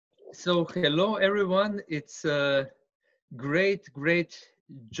So hello everyone. It's a great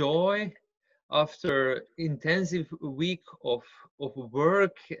joy after intensive week of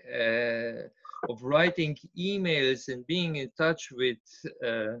work, of writing emails and being in touch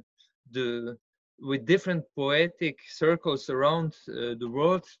the with different poetic circles around the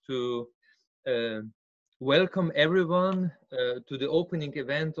world to uh, welcome everyone to the opening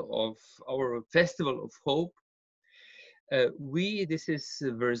event of our Festival of Hope. This is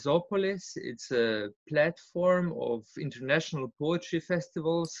Versopolis. It's a platform of international poetry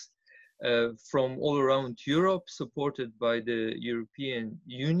festivals from all around Europe, supported by the European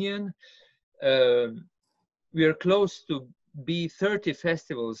Union. We are close to be 30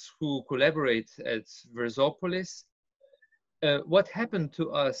 festivals who collaborate at Versopolis. What happened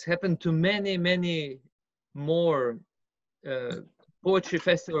to us happened to many more poetry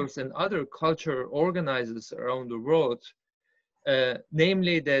festivals and other culture organizers around the world.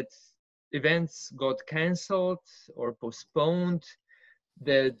 Namely that events got cancelled or postponed,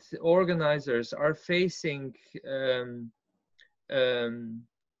 that organizers are facing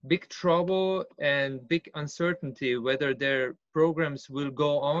big trouble and big uncertainty whether their programs will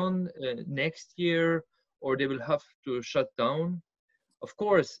go on next year or they will have to shut down. Of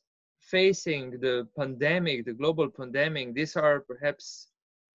course, facing the pandemic, the global pandemic, these are perhaps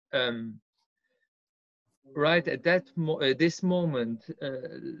right at this moment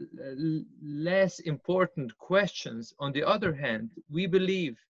less important questions. On the other hand, we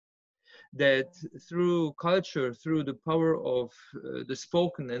believe that through culture, through the power of the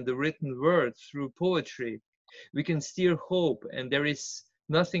spoken and the written word, through poetry, we can steer hope, and there is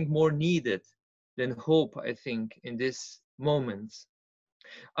nothing more needed than hope, I think, in this moment.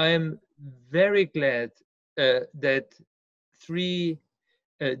 I am very glad that three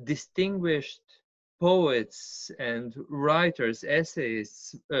distinguished poets and writers,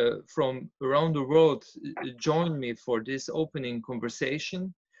 essayists from around the world join me for this opening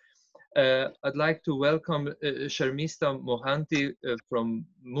conversation. I'd like to welcome Sharmistha Mohanty from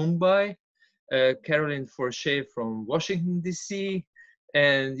Mumbai, Carolyn Forché from Washington, D.C.,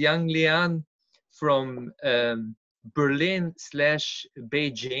 and Yang Lian from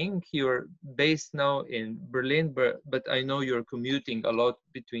Berlin/Beijing. You're based now in Berlin, but I know you're commuting a lot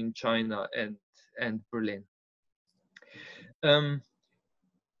between China and Berlin.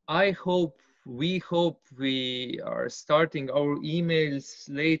 We hope we are starting our emails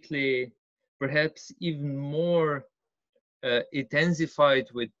lately, perhaps even more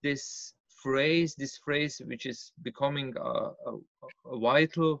intensified with this phrase which is becoming a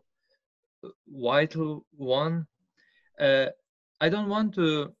vital one. I don't want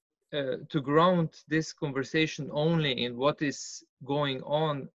to ground this conversation only in what is going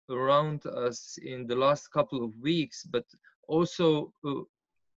on around us in the last couple of weeks, but also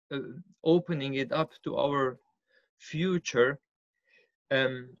opening it up to our future.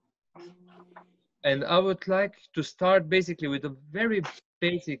 And I would like to start basically with a very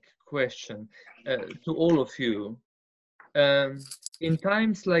basic question to all of you. In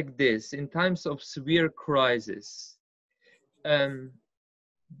times like this, in times of severe crisis,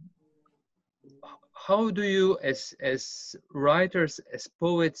 how do you as writers, as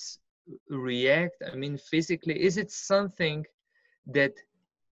poets react? I mean, physically, is it something that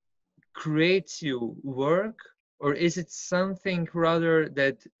creates you work, or is it something rather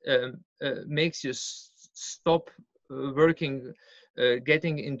that makes you stop working,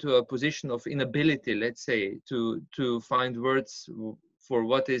 getting into a position of inability, let's say, to find words for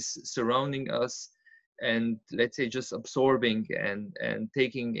what is surrounding us, and let's say just absorbing and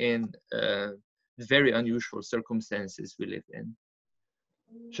taking in very unusual circumstances we live in?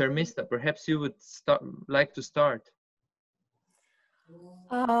 Sharmistha, perhaps you would like to start.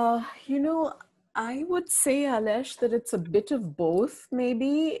 You know, I would say, Aleš, that it's a bit of both,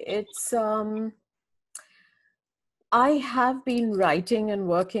 maybe. It's, I have been writing and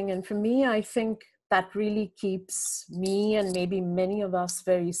working, and for me, I think that really keeps me and maybe many of us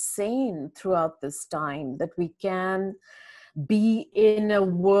very sane throughout this time, that we can be in a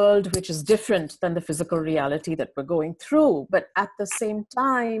world which is different than the physical reality that we're going through. But at the same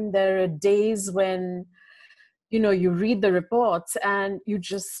time, there are days when, you know, you read the reports and you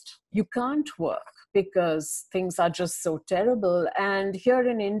can't work because things are just so terrible. And here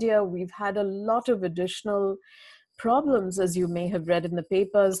in India, we've had a lot of additional problems, as you may have read in the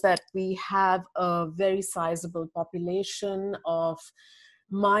papers, that we have a very sizable population of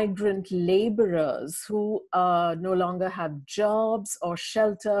migrant laborers who no longer have jobs or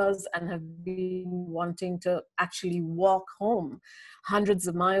shelters and have been wanting to actually walk home hundreds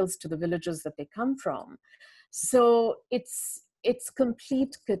of miles to the villages that they come from. So it's it's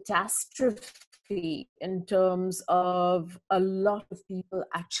complete catastrophe in terms of a lot of people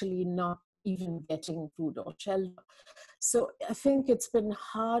actually not even getting food or shelter. So I think it's been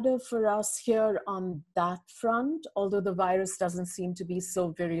harder for us here on that front, although the virus doesn't seem to be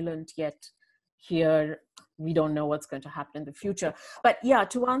so virulent yet here. We don't know what's going to happen in the future. But yeah,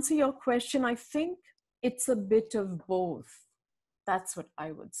 to answer your question, I think it's a bit of both. That's what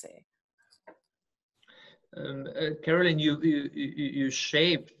I would say. Carolyn, you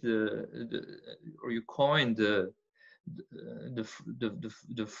shaped or you coined the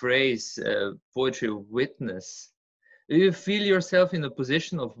phrase poetry of witness. Do you feel yourself in a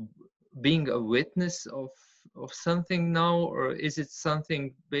position of being a witness of something now, or is it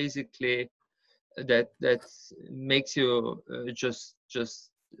something basically that makes you just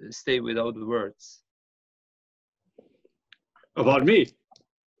stay without words? About me?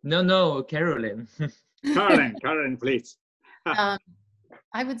 No, Carolyn. Carolyn, please.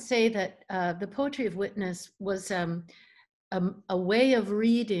 I would say that the poetry of witness was a way of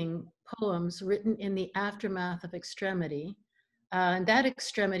reading poems written in the aftermath of extremity. And that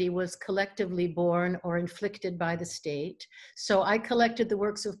extremity was collectively born or inflicted by the state. So I collected the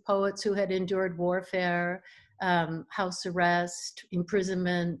works of poets who had endured warfare, house arrest,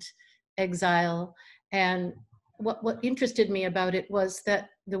 imprisonment, exile. And what interested me about it was that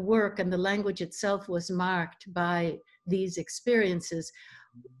the work and the language itself was marked by these experiences.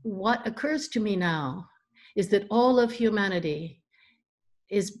 What occurs to me now is that all of humanity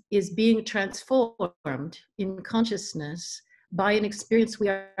is being transformed in consciousness by an experience we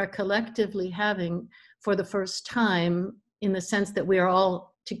are collectively having for the first time, in the sense that we are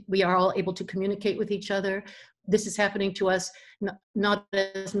all able to communicate with each other. This is happening to us not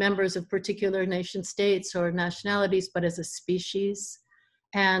as members of particular nation states or nationalities, but as a species.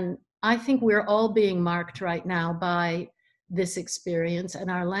 And I think we're all being marked right now by this experience, and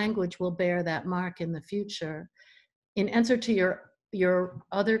our language will bear that mark in the future. In answer to your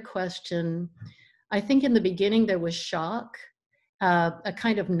other question, I think in the beginning there was shock, a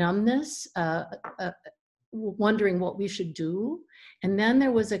kind of numbness, wondering what we should do. And then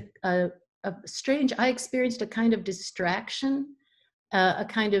there was a strange, I experienced a kind of distraction, a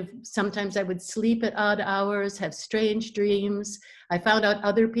kind of, sometimes I would sleep at odd hours, have strange dreams. I found out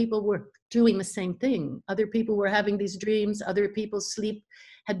other people were doing the same thing. Other people were having these dreams, other people's sleep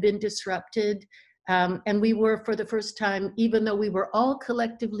had been disrupted. And we were, for the first time, even though we were all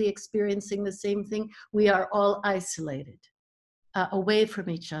collectively experiencing the same thing, we are all isolated, away from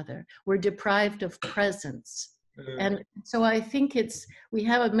each other. We're deprived of presence. And so I think we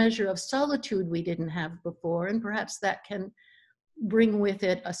have a measure of solitude we didn't have before, and perhaps that can bring with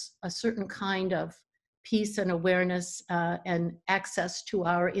it a certain kind of peace and awareness and access to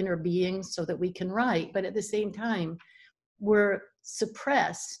our inner being so that we can write. But at the same time, we're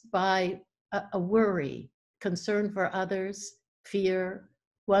suppressed by a worry, concern for others, fear,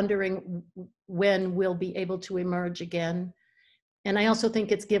 wondering when we'll be able to emerge again. And I also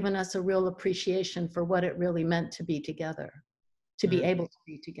think it's given us a real appreciation for what it really meant to be together, to be able to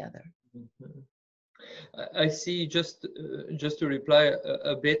be together. I see, just to reply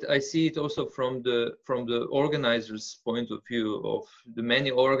a bit, I see it also from the organizers' point of view, of the many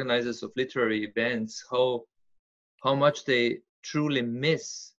organizers of literary events, how much they truly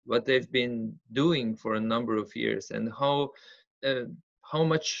miss what they've been doing for a number of years, and how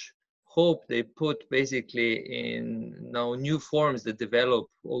much hope they put basically in now new forms that develop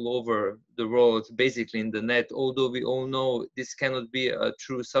all over the world, basically in the net, although we all know this cannot be a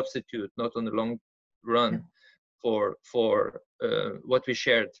true substitute, not on the long run, for what we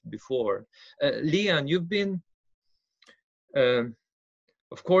shared before. Lian, you've been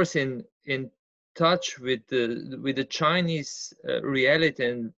of course in touch with the Chinese reality,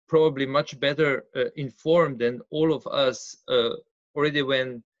 and probably much better informed than all of us already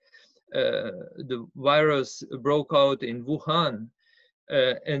when the virus broke out in Wuhan,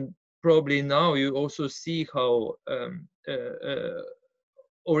 and probably now you also see how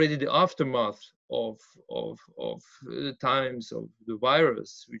already the aftermath of the times of the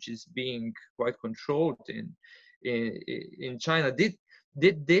virus, which is being quite controlled in China.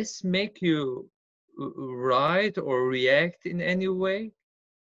 Did this make you write or react in any way?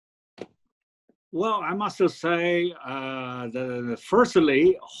 Well, I must say,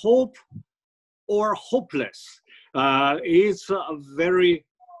 firstly, hope or hopeless is a very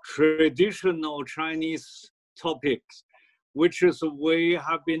traditional Chinese topic, which is we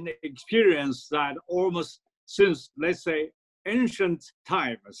have been experienced that almost since, let's say, ancient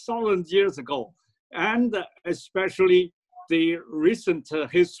time, 1,000 years ago, and especially the recent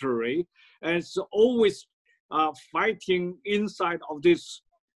history. And it's always fighting inside of this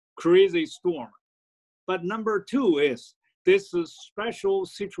crazy storm. But number two is this special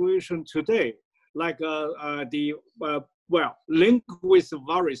situation today, like well, linked with the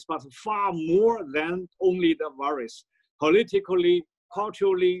virus, but far more than only the virus, politically,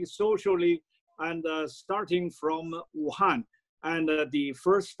 culturally, socially, and starting from Wuhan, and the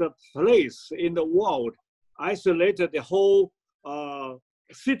first place in the world isolated the whole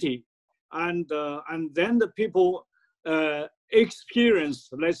city, and then the people experience,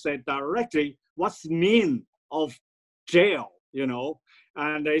 let's say, directly what's the mean of jail, you know,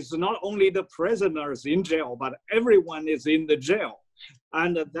 and it's not only the prisoners in jail, but everyone is in the jail,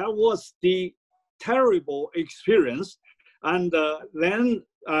 and that was the terrible experience. And then,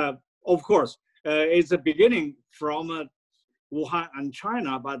 of course, it's a beginning from Wuhan and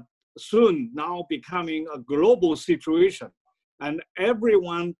China, but soon now becoming a global situation, and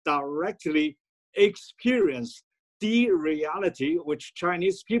everyone directly experience the reality which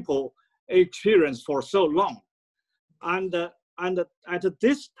Chinese people experienced for so long. And at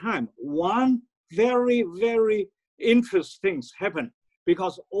this time, one very, very interesting thing happened,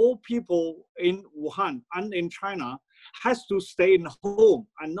 because all people in Wuhan and in China has to stay in home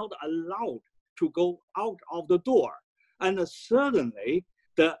and not allowed to go out of the door. And suddenly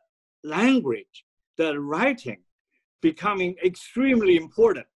the language, the writing becoming extremely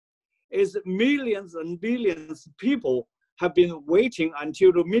important. Is millions and billions of people have been waiting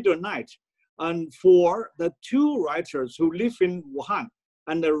until the midnight, and for the two writers who live in Wuhan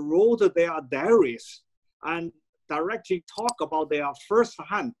and wrote their diaries and directly talk about their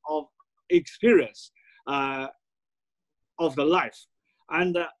first-hand of experience of the life,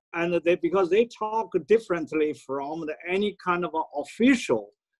 and they, because they talk differently from any kind of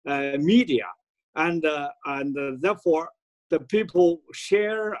official media, and therefore the people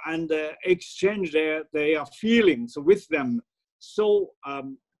share and exchange their feelings with them so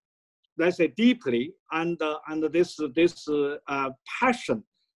let's say deeply, and this passion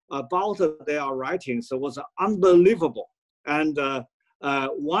about their writings was unbelievable. And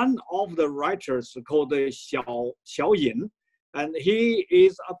one of the writers called Xiao Yin, and he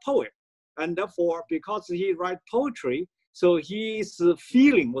is a poet, and therefore because he writes poetry, so his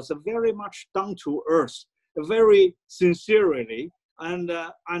feeling was very much down to earth, very sincerely, and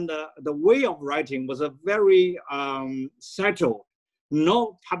the way of writing was a very settled,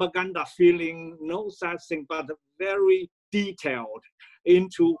 no propaganda feeling, no such thing, but very detailed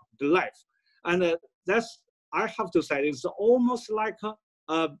into the life. And that's, I have to say, it's almost like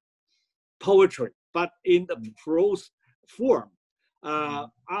a poetry, but in the prose form.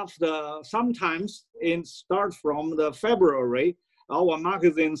 After sometimes in start from the February, our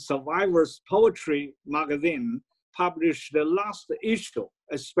magazine, Survivors Poetry magazine, published the last issue,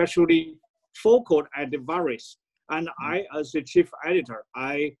 especially focused at the virus. And I, as the chief editor,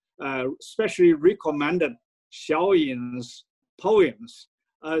 I especially recommended Xiao Yin's poems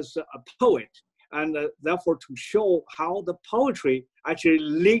as a poet, and therefore to show how the poetry actually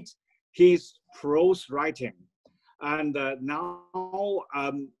led his prose writing. And now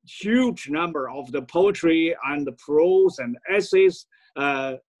huge number of the poetry and the prose and essays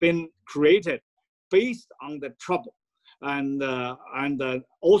been created based on the trouble. And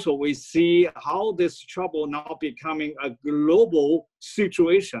also we see how this trouble now becoming a global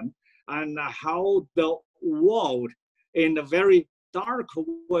situation, and how the world in a very dark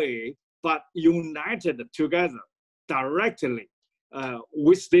way, but united together directly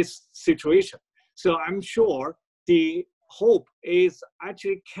with this situation. So I'm sure the hope is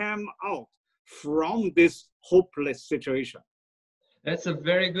actually came out from this hopeless situation. That's a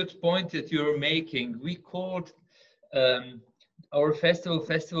very good point that you're making. We called our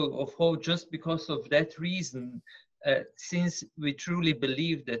Festival of Hope just because of that reason, since we truly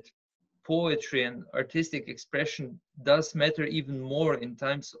believe that poetry and artistic expression does matter even more in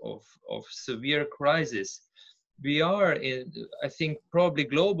times of severe crisis. We are, I think, probably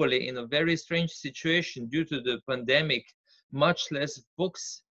globally in a very strange situation due to the pandemic. Much less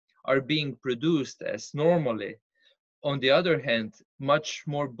books are being produced as normally. On the other hand, much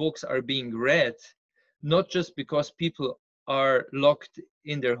more books are being read, not just because people are locked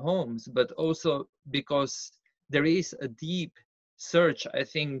in their homes, but also because there is a deep search, I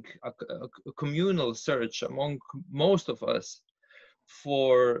think, a communal search among most of us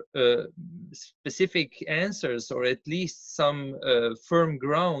for specific answers, or at least some firm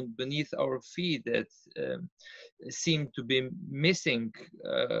ground beneath our feet that seem to be missing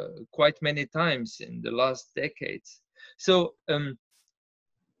quite many times in the last decades. So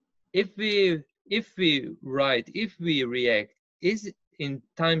if we write, if we react, is in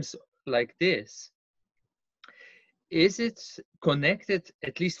times like this, is it connected,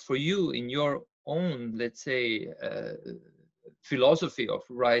 at least for you in your own, let's say, philosophy of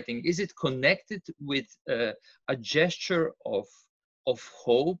writing, is it connected with a gesture of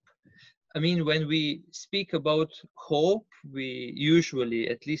hope? I mean, when we speak about hope, we usually,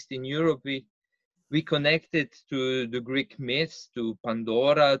 at least in Europe, we connect it to the Greek myths, to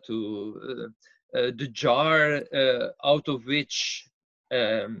Pandora, to the jar out of which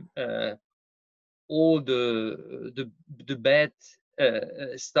all the bad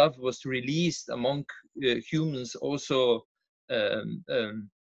stuff was released among humans, also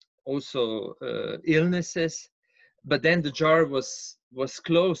illnesses. But then the jar was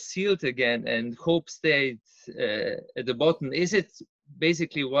closed, sealed again, and hope stayed at the bottom. Is it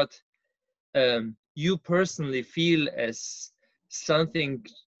basically what you personally feel as something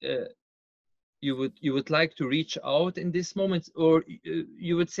you would like to reach out in this moment, or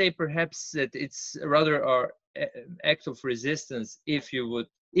you would say perhaps that it's rather an act of resistance if you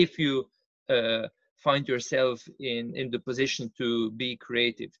find yourself in the position to be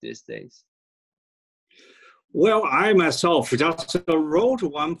creative these days? Well, I myself just wrote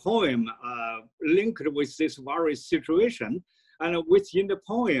one poem linked with this very situation, and within the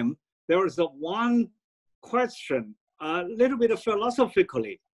poem there is one question, a little bit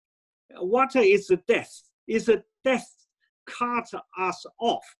philosophically. What is death? Is death cut us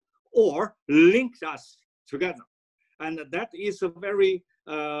off or linked us together? And that is a very,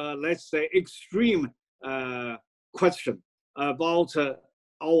 let's say, extreme question about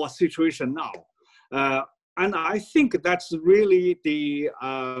our situation now. And I think that's really the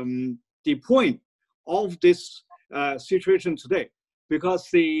point of this situation today, because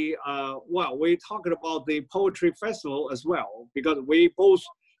well, we talked about the poetry festival as well, because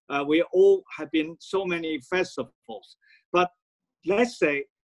we all have been so many festivals. But let's say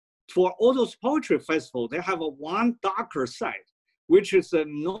for all those poetry festivals, they have one darker side, which is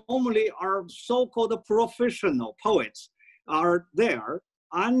normally our so-called professional poets are there,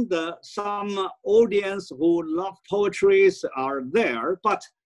 and some audience who love poetry are there, but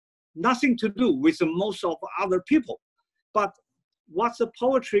nothing to do with most of other people. But what's the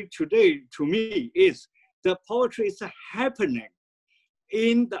poetry today to me is the poetry is happening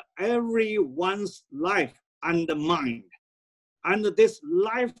in everyone's life and mind. And this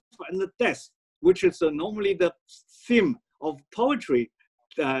life and death, which is normally the theme of poetry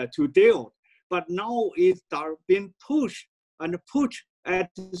to deal, but now it's been pushed and put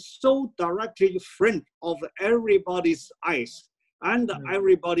at so directly in front of everybody's eyes and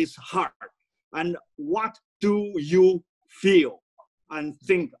everybody's heart. And what do you feel and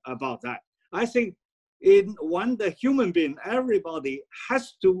think about that? I think when the human being, everybody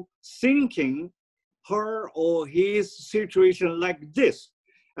has to thinking her or his situation like this,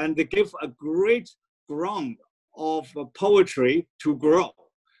 and they give a great ground of poetry to grow.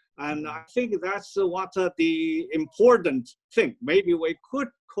 And I think that's what the important thing, maybe we could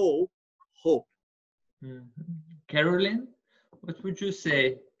call hope. Mm-hmm. Carolyn, what would you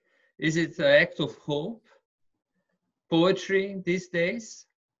say? Is it an act of hope, poetry these days?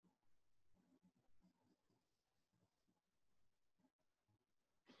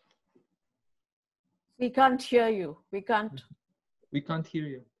 We can't hear you. We can't hear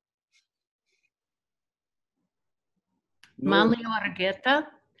you. Manlio Argueta,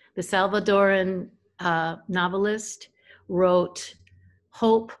 the Salvadoran novelist, wrote,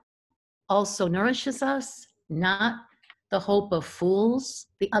 "Hope also nourishes us, not the hope of fools,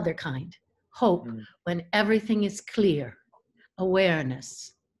 the other kind. Hope when everything is clear,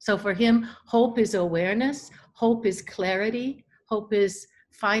 awareness." So for him, hope is awareness, hope is clarity, hope is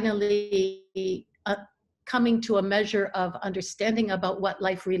finally coming to a measure of understanding about what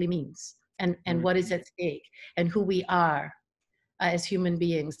life really means and what is at stake and who we are as human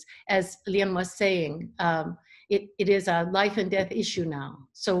beings. As Lian was saying, it is a life and death issue now.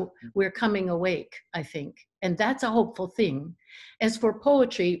 So we're coming awake, I think. And that's a hopeful thing. As for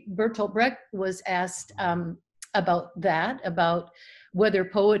poetry, Bertolt Brecht was asked about that, about whether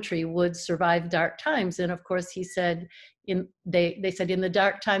poetry would survive dark times. And of course he said, they said in the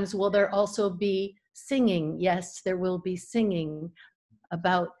dark times, will there also be singing? Yes, there will be singing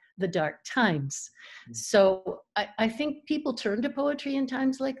about the dark times. So I think people turn to poetry in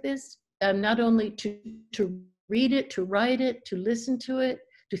times like this, not only to read it, to write it, to listen to it,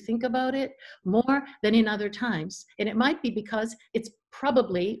 to think about it more than in other times. And it might be because it's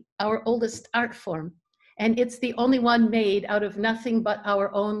probably our oldest art form. And it's the only one made out of nothing but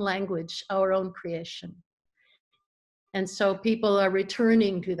our own language, our own creation. And so people are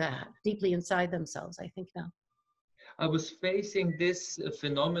returning to that deeply inside themselves, I think now. I was facing this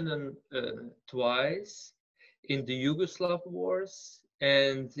phenomenon twice. in the Yugoslav wars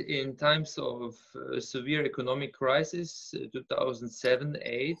and in times of severe economic crisis,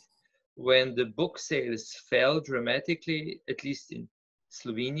 2007-8, when the book sales fell dramatically, at least in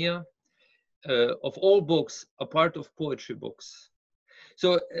Slovenia, of all books, apart of poetry books.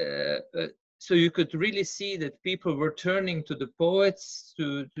 So, so you could really see that people were turning to the poets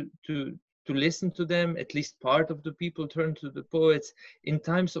to listen to them. At least part of the people turned to the poets in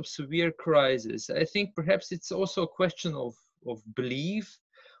times of severe crisis. I think perhaps it's also a question of belief.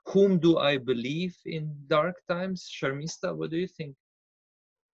 Whom do I believe in dark times? Sharmistha, what do you think?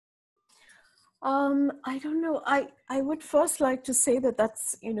 I don't know. I would first like to say that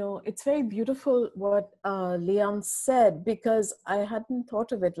that's, you know, it's very beautiful what Lian said, because I hadn't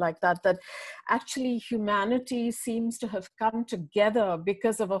thought of it like that, that actually humanity seems to have come together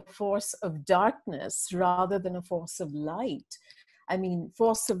because of a force of darkness rather than a force of light. I mean,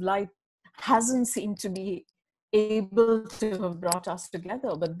 force of light hasn't seemed to be able to have brought us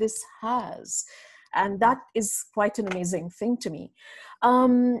together, but this has. And that is quite an amazing thing to me.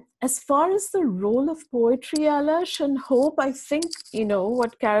 As far as the role of poetry, Aleš, and hope, I think, you know,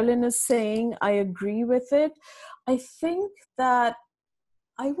 what Carolyn is saying, I agree with it. I think that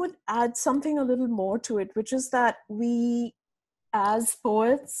I would add something a little more to it, which is that we, as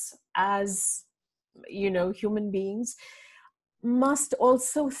poets, as, you know, human beings, must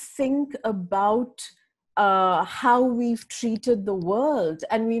also think about how we've treated the world.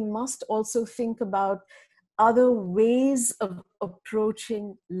 And we must also think about other ways of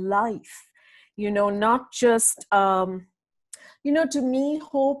approaching life. You know, not just, you know, to me,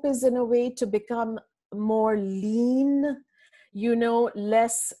 hope is in a way to become more lean, you know,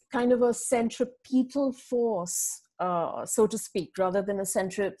 less kind of a centripetal force, so to speak, rather than a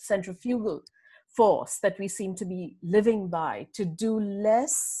centrifugal force that we seem to be living by, to do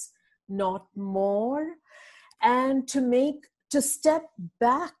less, not more, and to step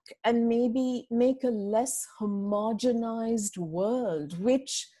back and maybe make a less homogenized world,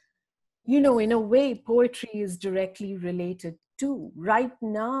 which, you know, in a way, poetry is directly related to. Right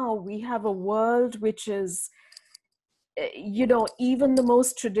now, we have a world which is, you know, even the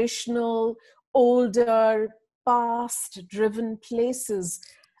most traditional, older, past-driven places,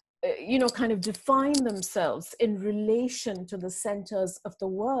 you know, kind of define themselves in relation to the centers of the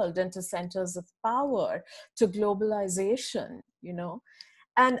world and to centers of power, to globalization, you know.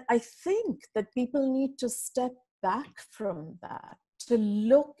 And I think that people need to step back from that, to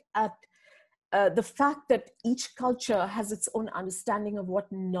look at the fact that each culture has its own understanding of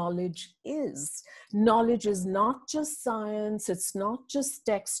what knowledge is. Knowledge is not just science, it's not just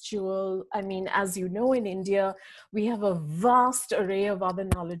textual. I mean, as you know, in India, we have a vast array of other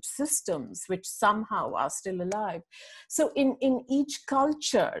knowledge systems which somehow are still alive. So in each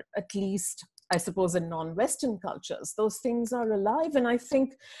culture, at least, I suppose in non-Western cultures, those things are alive. And I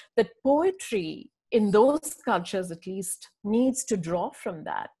think that poetry, in those cultures at least, needs to draw from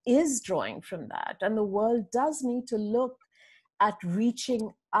that, is drawing from that. And the world does need to look at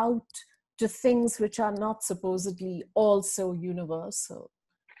reaching out to things which are not supposedly also universal.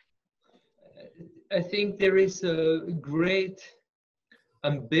 I think there is a great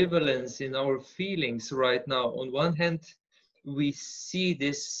ambivalence in our feelings right now. On one hand, we see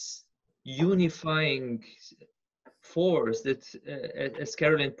this unifying force that, as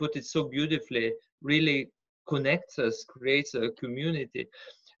Carolyn put it so beautifully, really connects us, creates a community,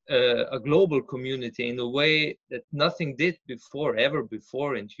 a global community in a way that nothing did before, ever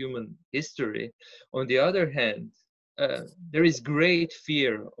before in human history. On the other hand, there is great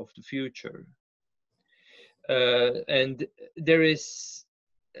fear of the future. And there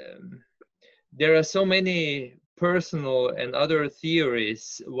are so many personal and other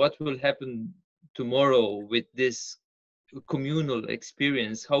theories what will happen tomorrow with this communal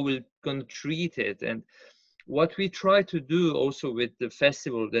experience, how we're going to treat it. And what we try to do also with the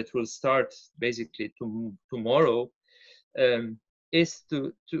festival that will start basically tomorrow is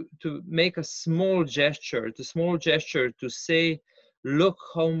to make a small gesture to say, look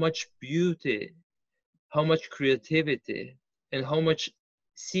how much beauty, how much creativity, and how much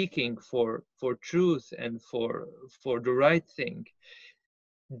seeking for truth and for the right thing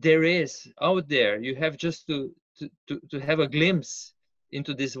there is out there. You have just to have a glimpse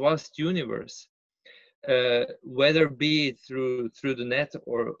into this vast universe, whether be it through the net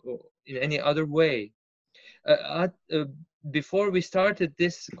or in any other way. Before we started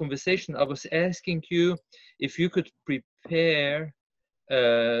this conversation, I was asking you if you could prepare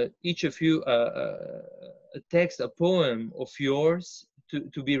each of you a text, a poem of yours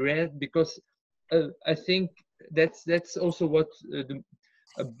to be read, because I think that's also what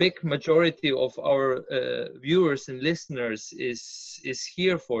a big majority of our viewers and listeners is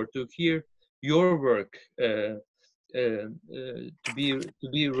here for, to hear your work, to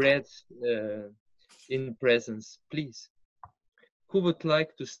be read in presence. Please, who would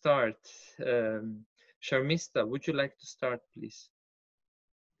like to start? Sharmistha, would you like to start, please?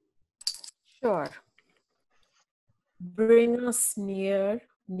 Sure. Bring us near,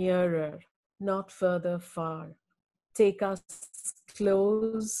 nearer, not further far. Take us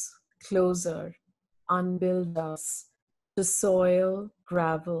close, closer. Unbuild us to soil,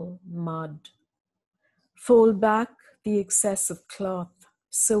 gravel, mud. Fold back the excessive cloth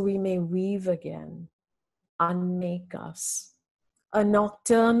so we may weave again. Unmake us. A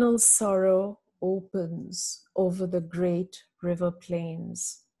nocturnal sorrow opens over the great river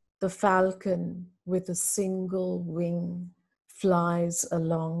plains. The falcon with a single wing flies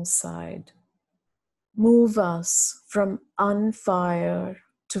alongside. Move us from unfire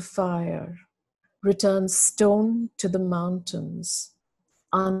to fire. Return stone to the mountains.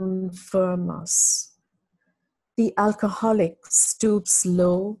 Unfirm us. The alcoholic stoops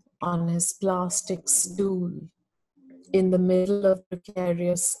low on his plastic stool in the middle of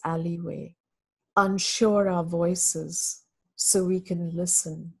precarious alleyway. Unsure our voices so we can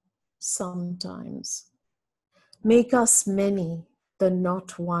listen sometimes. Make us many, the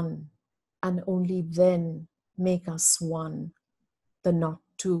not one, and only then make us one, the not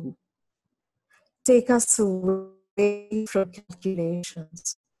two. Take us away from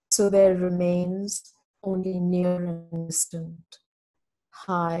calculations so there remains only near and distant,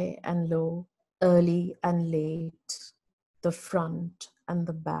 high and low, early and late, the front and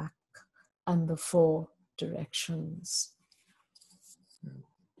the back, and the four directions.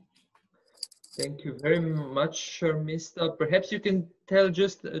 Thank you very much, Sharmistha. Perhaps you can tell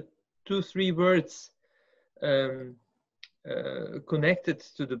just 2-3 words connected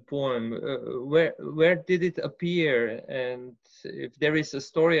to the poem. Where did it appear, and if there is a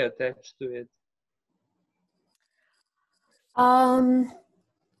story attached to it?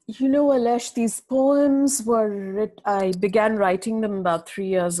 You know, Aleš, these poems were I began writing them about 3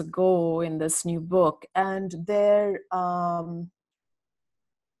 years ago in this new book, and they're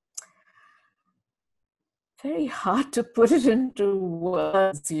very hard to put it into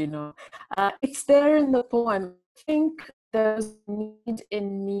words, you know. It's there in the poem. I think there's a need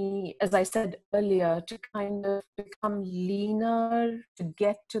in me, as I said earlier, to kind of become leaner, to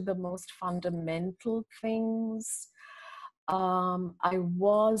get to the most fundamental things. I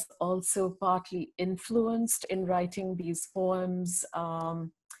was also partly influenced in writing these poems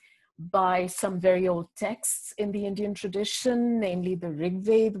by some very old texts in the Indian tradition, namely the Rig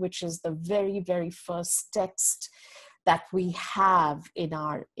Veda, which is the very, very first text that we have in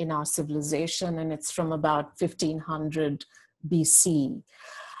our civilization, and it's from about 1500 BC.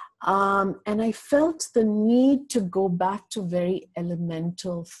 And I felt the need to go back to very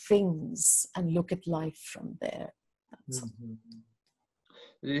elemental things and look at life from there. Mm-hmm.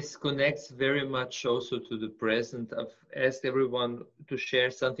 This connects very much also to the present. I've asked everyone to share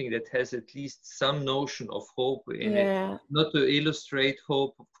something that has at least some notion of hope in it. Not to illustrate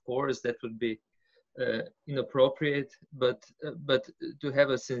hope, of course, that would be inappropriate, but to have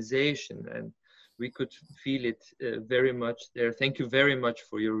a sensation, and we could feel it very much there. Thank you very much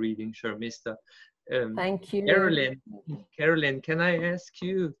for your reading, Sharmistha. Thank you. Carolyn, can I ask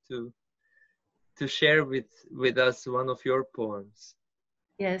you to share with us one of your poems?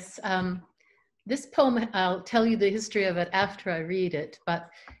 Yes, this poem, I'll tell you the history of it after I read it, but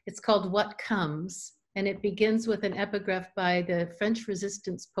it's called What Comes, and it begins with an epigraph by the French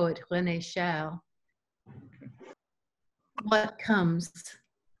resistance poet René Char. What comes?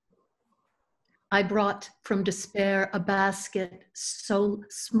 I brought from despair a basket so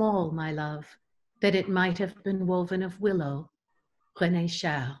small, my love, that it might have been woven of willow. René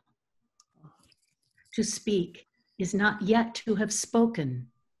Char. To speak is not yet to have spoken,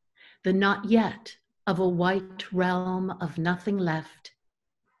 the not yet of a white realm of nothing left,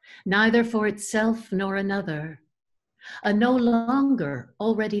 neither for itself nor another, a no longer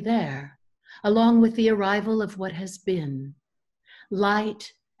already there, along with the arrival of what has been,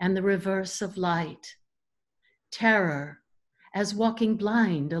 light and the reverse of light, terror as walking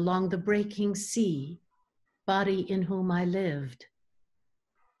blind along the breaking sea, body in whom I lived,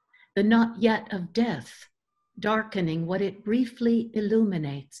 the not yet of death, darkening what it briefly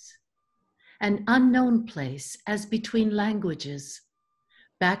illuminates, an unknown place as between languages,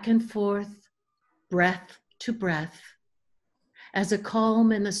 back and forth, breath to breath. As a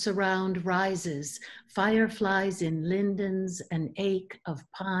calm in the surround rises, fireflies in lindens, an ache of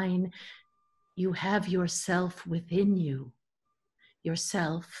pine, you have yourself within you.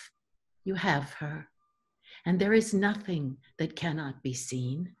 yourself, you have her, and there is nothing that cannot be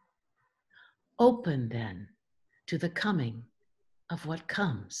seen. Open then to the coming of what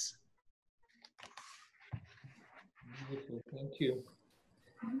comes. Thank you.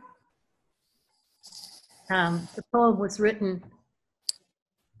 The poem was written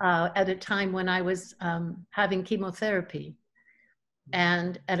at a time when I was having chemotherapy,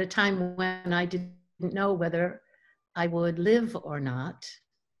 and at a time when I didn't know whether I would live or not.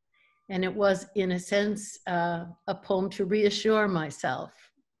 And it was, in a sense, a poem to reassure myself.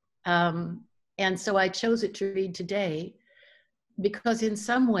 And so I chose it to read today because in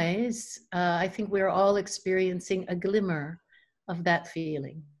some ways, I think we're all experiencing a glimmer of that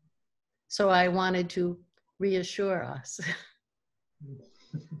feeling. So I wanted to reassure us.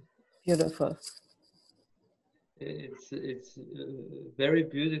 Beautiful. It's very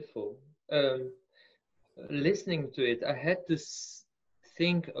beautiful. Listening to it, I had to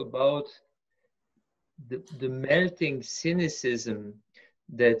think about the melting cynicism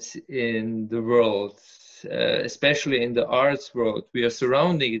that's in the world, especially in the arts world. We are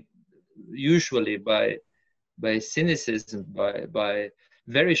surrounded usually by cynicism, by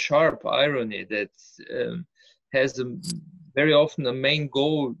very sharp irony that has very often a main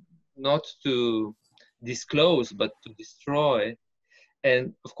goal not to disclose but to destroy.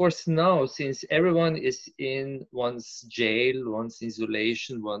 And of course now, since everyone is in one's jail, one's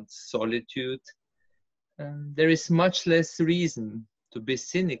isolation, one's solitude, there is much less reason to be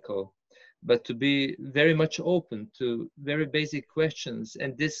cynical, but to be very much open to very basic questions.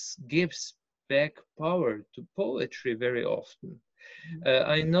 And this gives back power to poetry very often.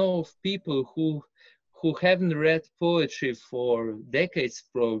 I know of people who haven't read poetry for decades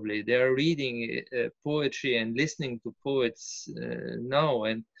probably. They are reading poetry and listening to poets now,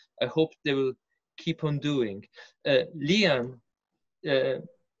 and I hope they will keep on doing. Lian,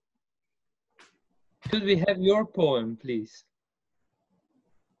 could we have your poem, please?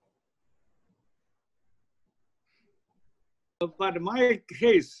 But my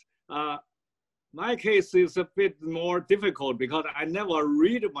case is a bit more difficult because I never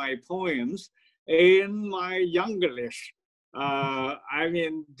read my poems in my Younglish. I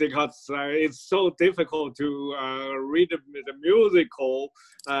mean, because it's so difficult to read the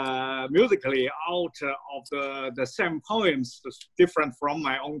musically out of the same poems different from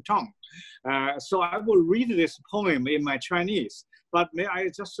my own tongue. So I will read this poem in my Chinese, but may I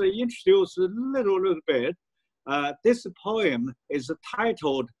just introduce a little bit. This poem is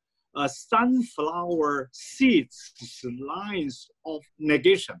titled Sunflower Seeds, Lines of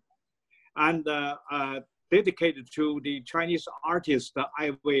Negation, and dedicated to the Chinese artist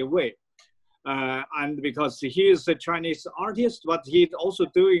Ai Weiwei. And because he is a Chinese artist, but he's also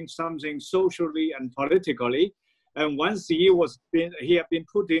doing something socially and politically. And once he had been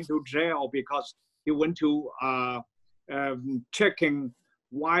put into jail because he went to checking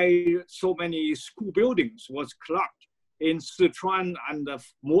why so many school buildings was clogged in Sichuan, and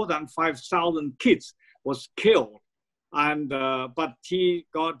more than 5,000 kids was killed. And but he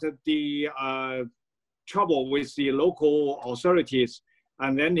got the trouble with the local authorities,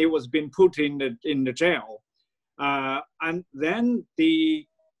 and then he was being put in the jail. And then the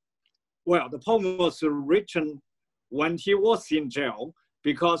poem was written when he was in jail,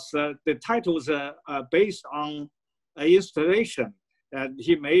 because the title was based on an installation that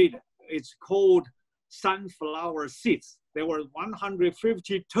he made. It's called Sunflower Seeds. There were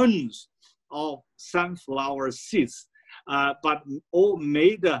 150 tons of sunflower seeds, but all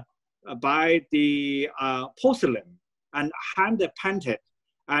made by the porcelain and hand painted.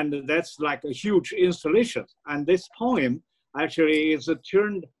 And that's like a huge installation. And this poem actually is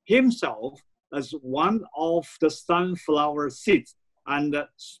turned himself as one of the sunflower seeds and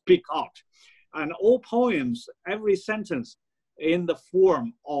speak out. And all poems, every sentence in the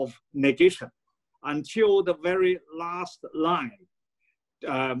form of negation until the very last line,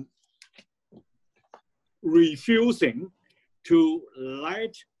 refusing to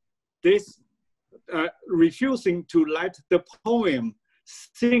let the poem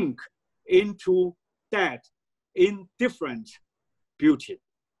sink into that indifferent beauty.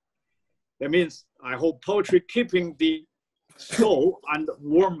 That means I hope poetry keeping the soul and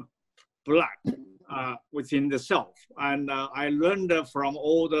warm blood within the self. And I learned from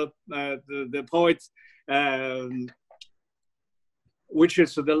all the poets, which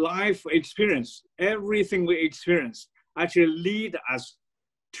is the life experience. Everything we experience actually lead us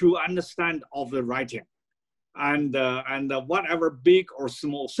to understand of the writing, and whatever big or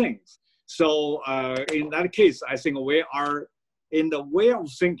small things. So in that case, I think we are in the way of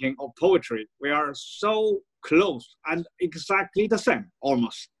thinking of poetry, we are so close and exactly the same,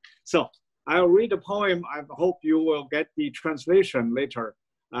 almost. So I'll read a poem. I hope you will get the translation later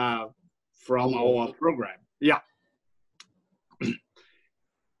from our program. Yeah.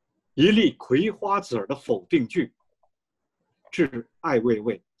 一粒葵花籽的否定句，致爱未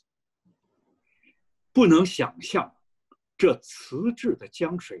未。不能想象，这辞质的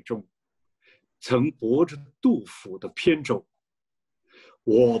江水中，曾泊着杜甫的扁舟。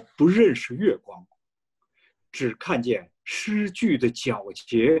我不认识月光，只看见诗句的皎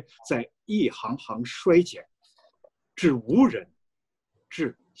洁在一行行衰减，至无人，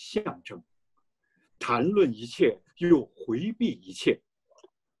至象征。谈论一切，又回避一切。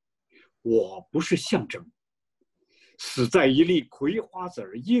我不是象征，死在一粒葵花籽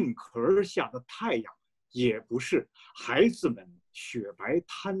硬壳下的太阳，也不是孩子们雪白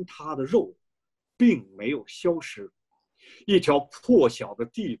坍塌的肉，并没有消失。一条破晓的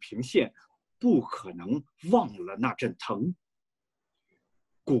地平线，不可能忘了那阵疼。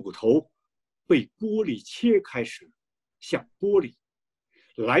骨头被玻璃切开时，像玻璃，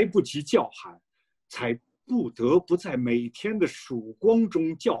来不及叫喊，才不得不在每天的曙光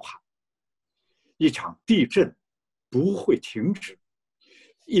中叫喊。一场地震不会停止，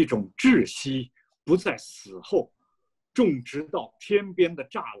一种窒息不在死后，种植到天边的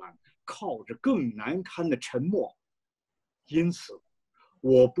栅栏靠着更难堪的沉默。因此，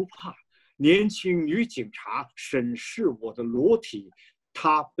我不怕年轻女警察审视我的裸体，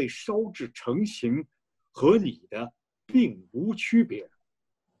她被烧制成形，和你的并无区别。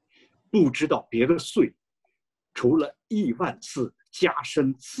不知道别的罪，除了10000次加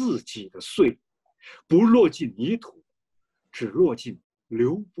深自己的罪。不落进泥土，只落进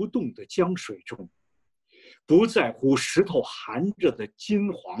流不动的江水中。不在乎石头含着的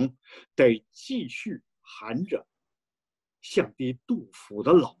金黄，得继续含着，像滴杜甫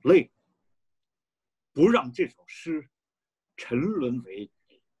的老泪。不让这首诗沉沦为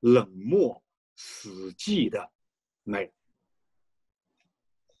冷漠死寂的美。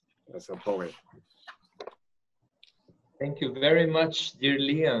That's a poem. Thank you very much, dear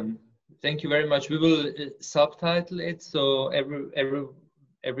Lian. Thank you very much. We will subtitle it so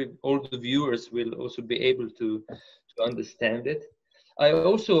all the viewers will also be able to understand it. I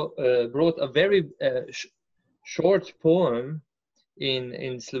also wrote a very short poem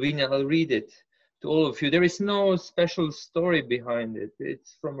in Slovenian. I'll read it to all of you. There is no special story behind it.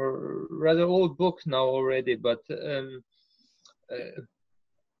 It's from a rather old book now already, but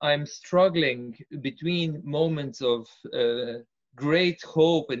I'm struggling between moments of great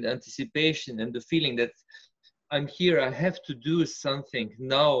hope and anticipation and the feeling that I'm here, I have to do something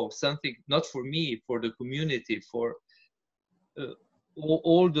now, something not for me, for the community, for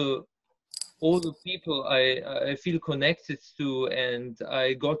all the people I feel connected to, and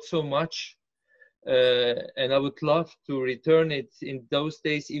I got so much, and I would love to return it in those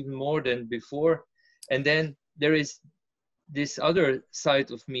days even more than before. And then there is this other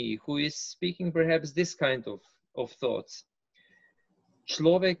side of me who is speaking perhaps this kind of thoughts.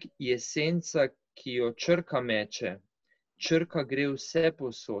 Človek je senca, ki jo črka meče. Črka gre vse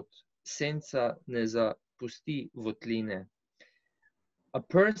posod, senca ne zapusti votline. A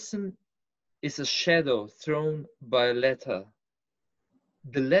person is a shadow thrown by a letter.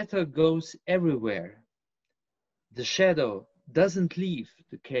 The letter goes everywhere. The shadow doesn't leave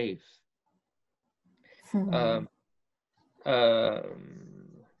the cave. A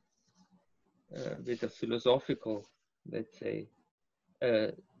bit of philosophical, let's say,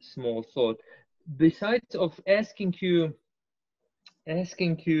 small thought. Besides of asking you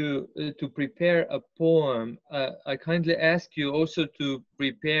to prepare a poem, I kindly ask you also to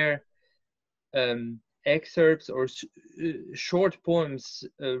prepare excerpts or short poems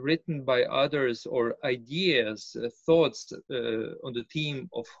written by others, or ideas, thoughts on the theme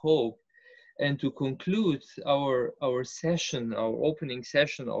of hope. And to conclude our session, our opening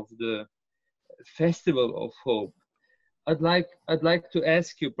session of the Festival of Hope, I'd like to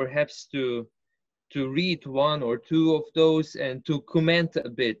ask you perhaps to read one or two of those and to comment a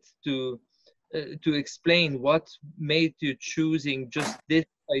bit, to explain what made you choosing just these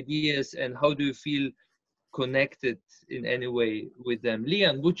ideas and how do you feel connected in any way with them.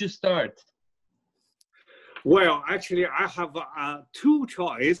 Lian, would you start? Well, actually, I have two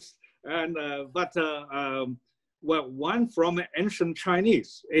choices, and well, one from ancient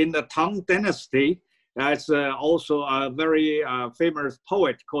Chinese in the Tang Dynasty. It's also a very famous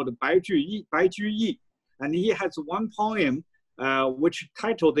poet called Bai Ju Yi, and he has one poem which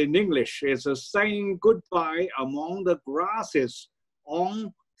titled in English is "Saying Goodbye Among the Grasses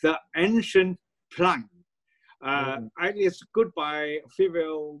on the Ancient Plain." It's goodbye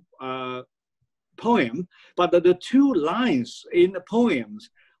farewell poem, but the two lines in the poems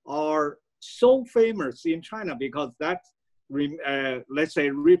are so famous in China because that, let's say,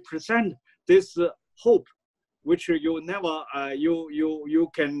 represent this hope, which you never, you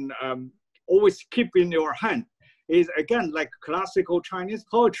can always keep in your hand. Is again like classical Chinese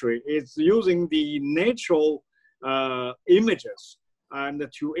poetry. It's using the natural images and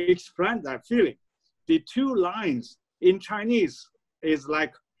to express that feeling. The two lines in Chinese is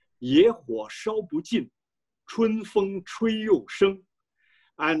like 野火烧不尽，春风吹又生，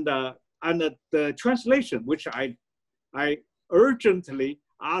 and the translation, which I urgently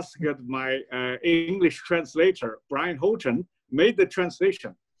asked my English translator Brian Houghton, made the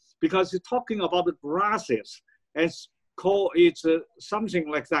translation because he's talking about the grasses and it's something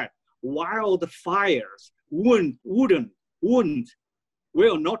like that. Wildfires, wind will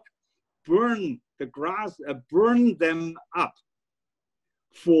not burn the grass, burn them up.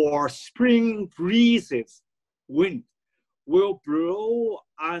 For spring breezes, wind will blow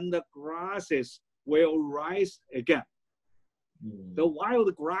and the grasses will rise again. The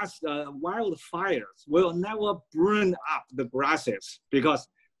wild grass, wildfires will never burn up the grasses because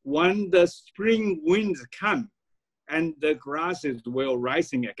when the spring winds come and the grasses will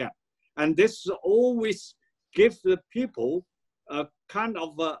rising again. And this always gives the people a kind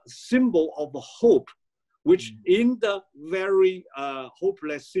of a symbol of hope, which in the very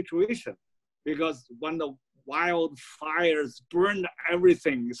hopeless situation, because when the wildfires burn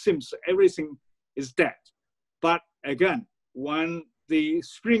everything, it seems everything is dead. But again, when the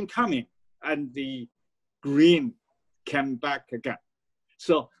spring coming and the green came back again.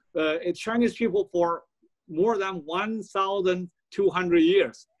 So Chinese people for more than 1,200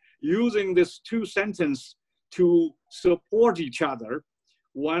 years using this two sentences to support each other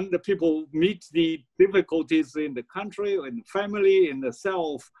when the people meet the difficulties in the country, in the family, in the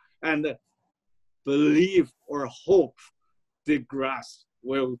self, and believe or hope the grass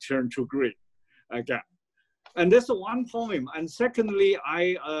will turn to green again. And this is one poem. And secondly,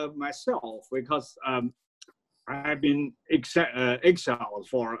 I myself, because I've been exiled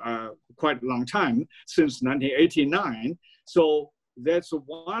for quite a long time, since 1989. So that's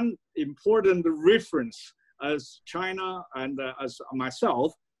one important reference as China and as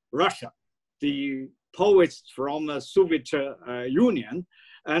myself, Russia, the poets from the Soviet Union.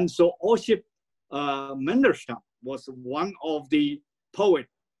 And so Osip Mandelstam was one of the poets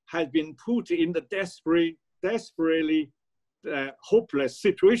had been put in the desperately hopeless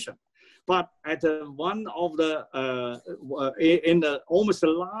situation. But at one of the, in the almost the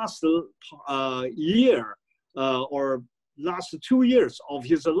last year or last 2 years of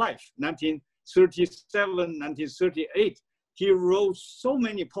his life, 1937, 1938, he wrote so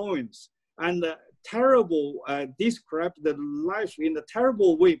many poems and described the life in a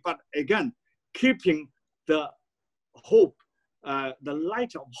terrible way, but again, keeping the hope, the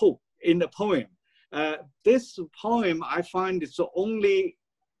light of hope in the poem. This poem, I find it's only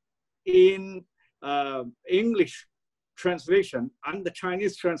in English translation and the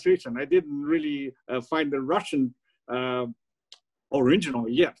Chinese translation. I didn't really find the Russian original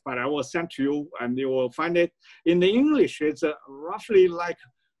yet, but I will send to you and you will find it. In the English, it's roughly like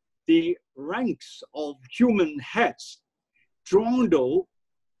the ranks of human heads, drawn though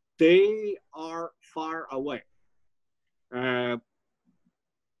they are far away. Well,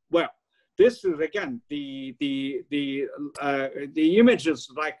 this is again the images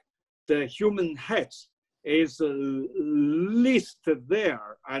like the human heads is listed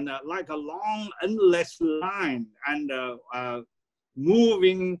there and like a long endless line and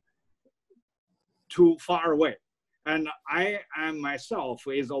moving too far away. And I am myself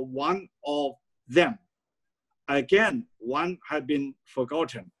is one of them. Again, one had been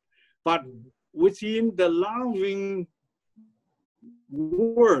forgotten, but within the loving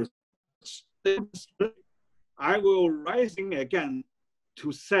words, I will rising again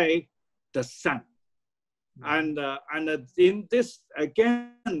to say the sun. And in this,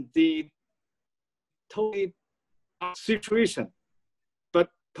 again, the totally situation, but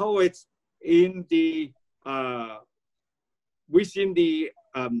poets in the, within the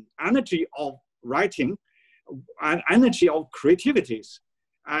energy of writing and energy of creativities,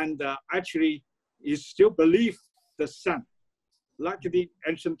 and actually you still believe the sun, like the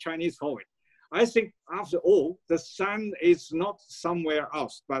ancient Chinese poet. I think after all, the sun is not somewhere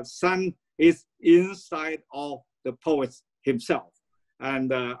else, but sun is inside of the poet himself.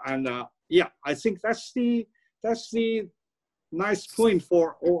 And yeah, I think that's the nice point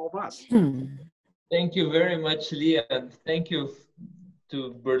for all of us. Thank you very much, Lian. Thank you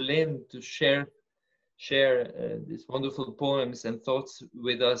to Berlin to share share these wonderful poems and thoughts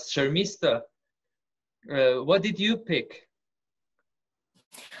with us. Sharmistha, what did you pick?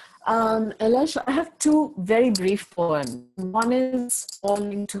 Aleš, I have two very brief poems. One is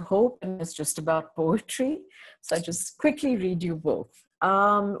Falling to Hope, and it's just about poetry. So I just quickly read you both.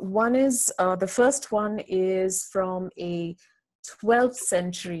 One is, the first one is from a 12th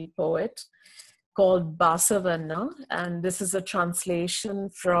century poet called Basavanna, and this is a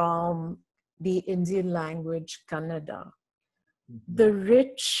translation from the Indian language Kannada. The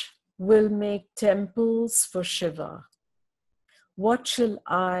rich will make temples for Shiva. What shall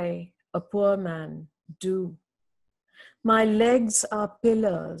I, a poor man, do? My legs are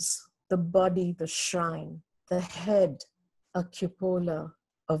pillars, the body the shrine, the head a cupola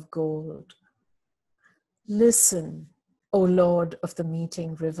of gold. Listen, O Lord of the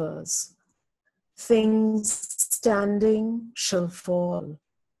meeting rivers. Things standing shall fall,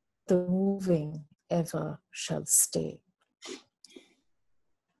 the moving ever shall stay.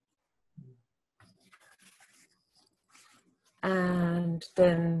 And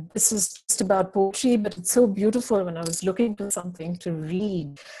then this is just about poetry, but it's so beautiful when I was looking for something to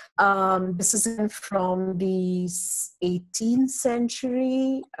read. This is from the 18th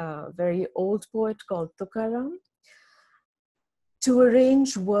century, very old poet called Tukaram. To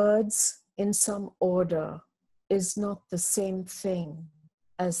arrange words in some order is not the same thing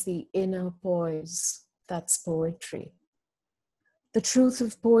as the inner poise that's poetry. The truth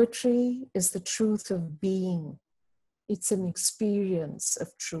of poetry is the truth of being. It's an experience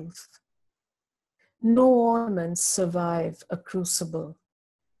of truth. No ornaments survive a crucible.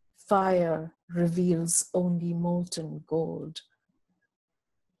 Fire reveals only molten gold.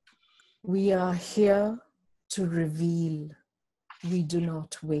 We are here to reveal. We do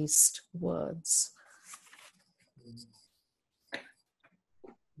not waste words.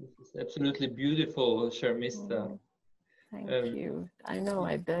 This is absolutely beautiful, Sharmistha. Thank you. I know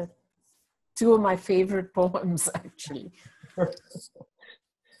I did. Two of my favorite poems, actually.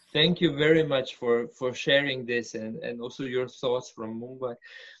 Thank you very much for sharing this and also your thoughts from Mumbai.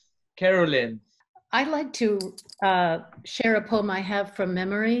 Carolyn. I'd like to share a poem I have from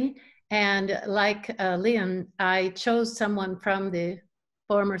memory. And like Lian, I chose someone from the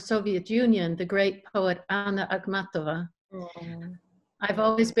former Soviet Union, the great poet Anna Akhmatova. Oh. I've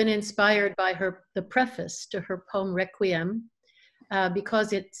always been inspired by the preface to her poem Requiem,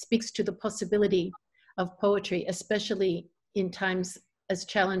 because it speaks to the possibility of poetry, especially in times as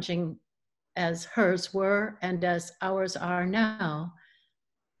challenging as hers were and as ours are now.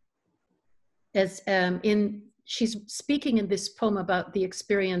 She's speaking in this poem about the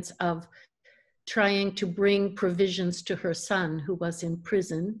experience of trying to bring provisions to her son who was in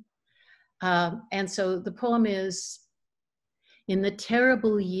prison. And so the poem is, in the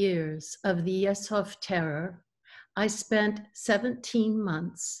terrible years of the Yesov terror, I spent 17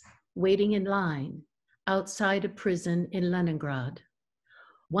 months waiting in line outside a prison in Leningrad.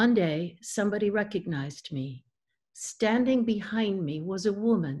 One day, somebody recognized me. Standing behind me was a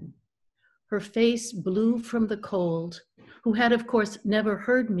woman, her face blue from the cold, who had, of course, never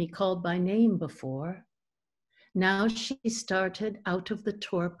heard me called by name before. Now she started out of the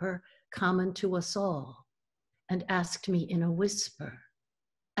torpor common to us all and asked me in a whisper.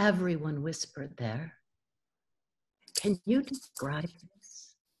 Everyone whispered there. Can you describe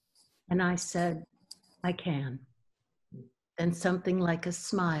this? And I said, I can. Then something like a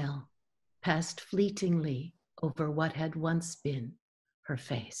smile passed fleetingly over what had once been her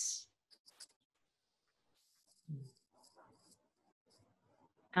face.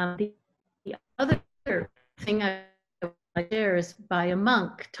 The other thing I share is by a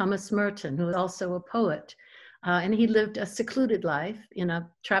monk, Thomas Merton, who is also a poet. And he lived a secluded life in a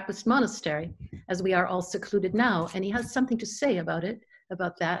Trappist monastery, as we are all secluded now. And he has something to say about it,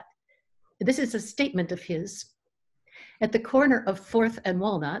 about that. This is a statement of his. At the corner of 4th and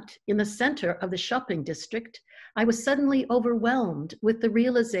Walnut, in the center of the shopping district, I was suddenly overwhelmed with the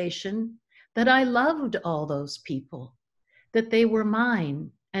realization that I loved all those people, that they were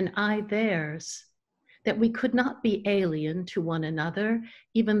mine and I theirs, that we could not be alien to one another,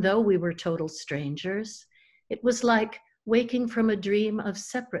 even though we were total strangers. It was like waking from a dream of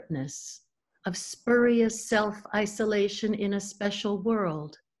separateness, of spurious self-isolation in a special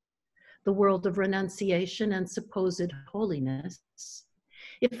world, the world of renunciation and supposed holiness.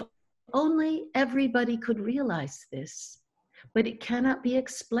 If only everybody could realize this, but it cannot be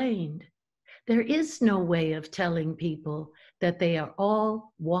explained. There is no way of telling people that they are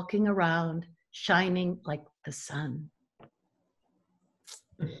all walking around shining like the sun.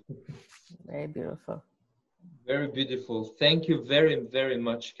 Very beautiful. Very beautiful. Thank you very, very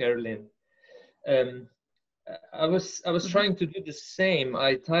much, Carolyn. I was trying to do the same.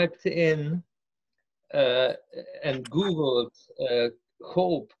 I typed in and Googled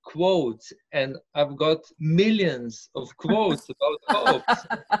hope quotes, and I've got millions of quotes about hope.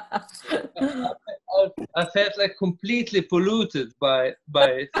 I felt like completely polluted by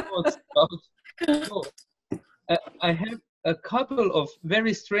thoughts about hope. I have a couple of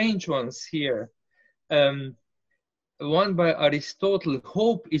very strange ones here. One by Aristotle,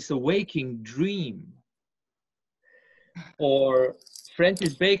 hope is a waking dream. Or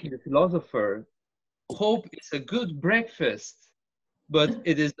Francis Bacon, the philosopher, hope is a good breakfast, but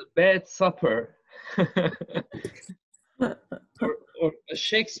it is a bad supper. or a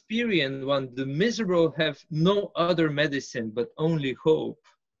Shakespearean one, the miserable have no other medicine but only hope.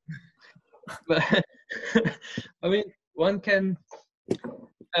 But I mean, one can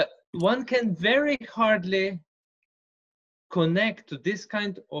very hardly connect to this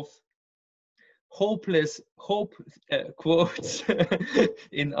kind of hope quotes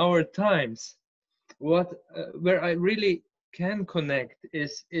in our times. Where I really can connect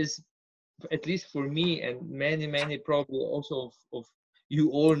is at least for me, and many probably also of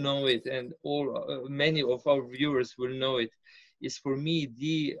you all know it, and many of our viewers will know it, is for me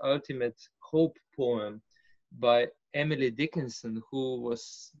the ultimate hope poem by Emily Dickinson, who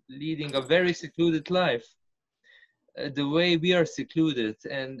was leading a very secluded life, the way we are secluded,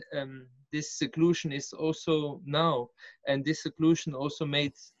 and this seclusion is also now, and this seclusion also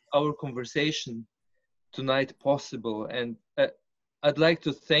made our conversation tonight possible. And I'd like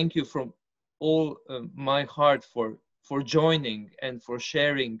to thank you from all my heart for joining and for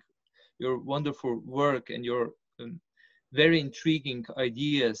sharing your wonderful work and your very intriguing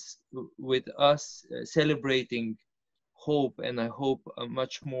ideas with us, celebrating hope, and I hope a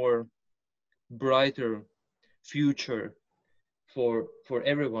much more brighter future for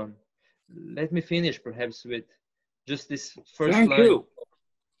everyone. Let me finish perhaps with just this first line. Thank you.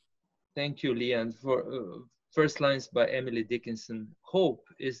 Thank you, Lian, for first lines by Emily Dickinson. Hope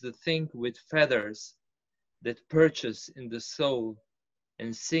is the thing with feathers that perches in the soul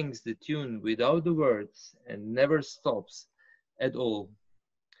and sings the tune without the words and never stops at all.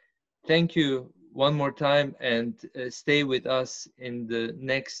 Thank you one more time, and stay with us in the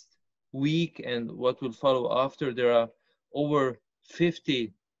next week and what will follow after. There are over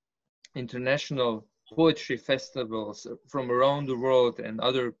 50 international poetry festivals from around the world and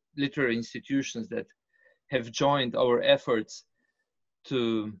other literary institutions that have joined our efforts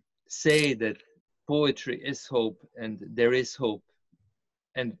to say that poetry is hope and there is hope.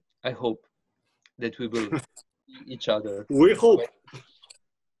 And I hope that we will see each other. We hope.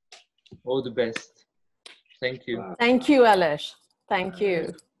 All the best. Thank you. Thank you, Aleš. Thank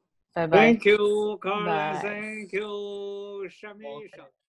you. Bye-bye. Thank you, Carolyn. Bye. Thank you, Sharmistha.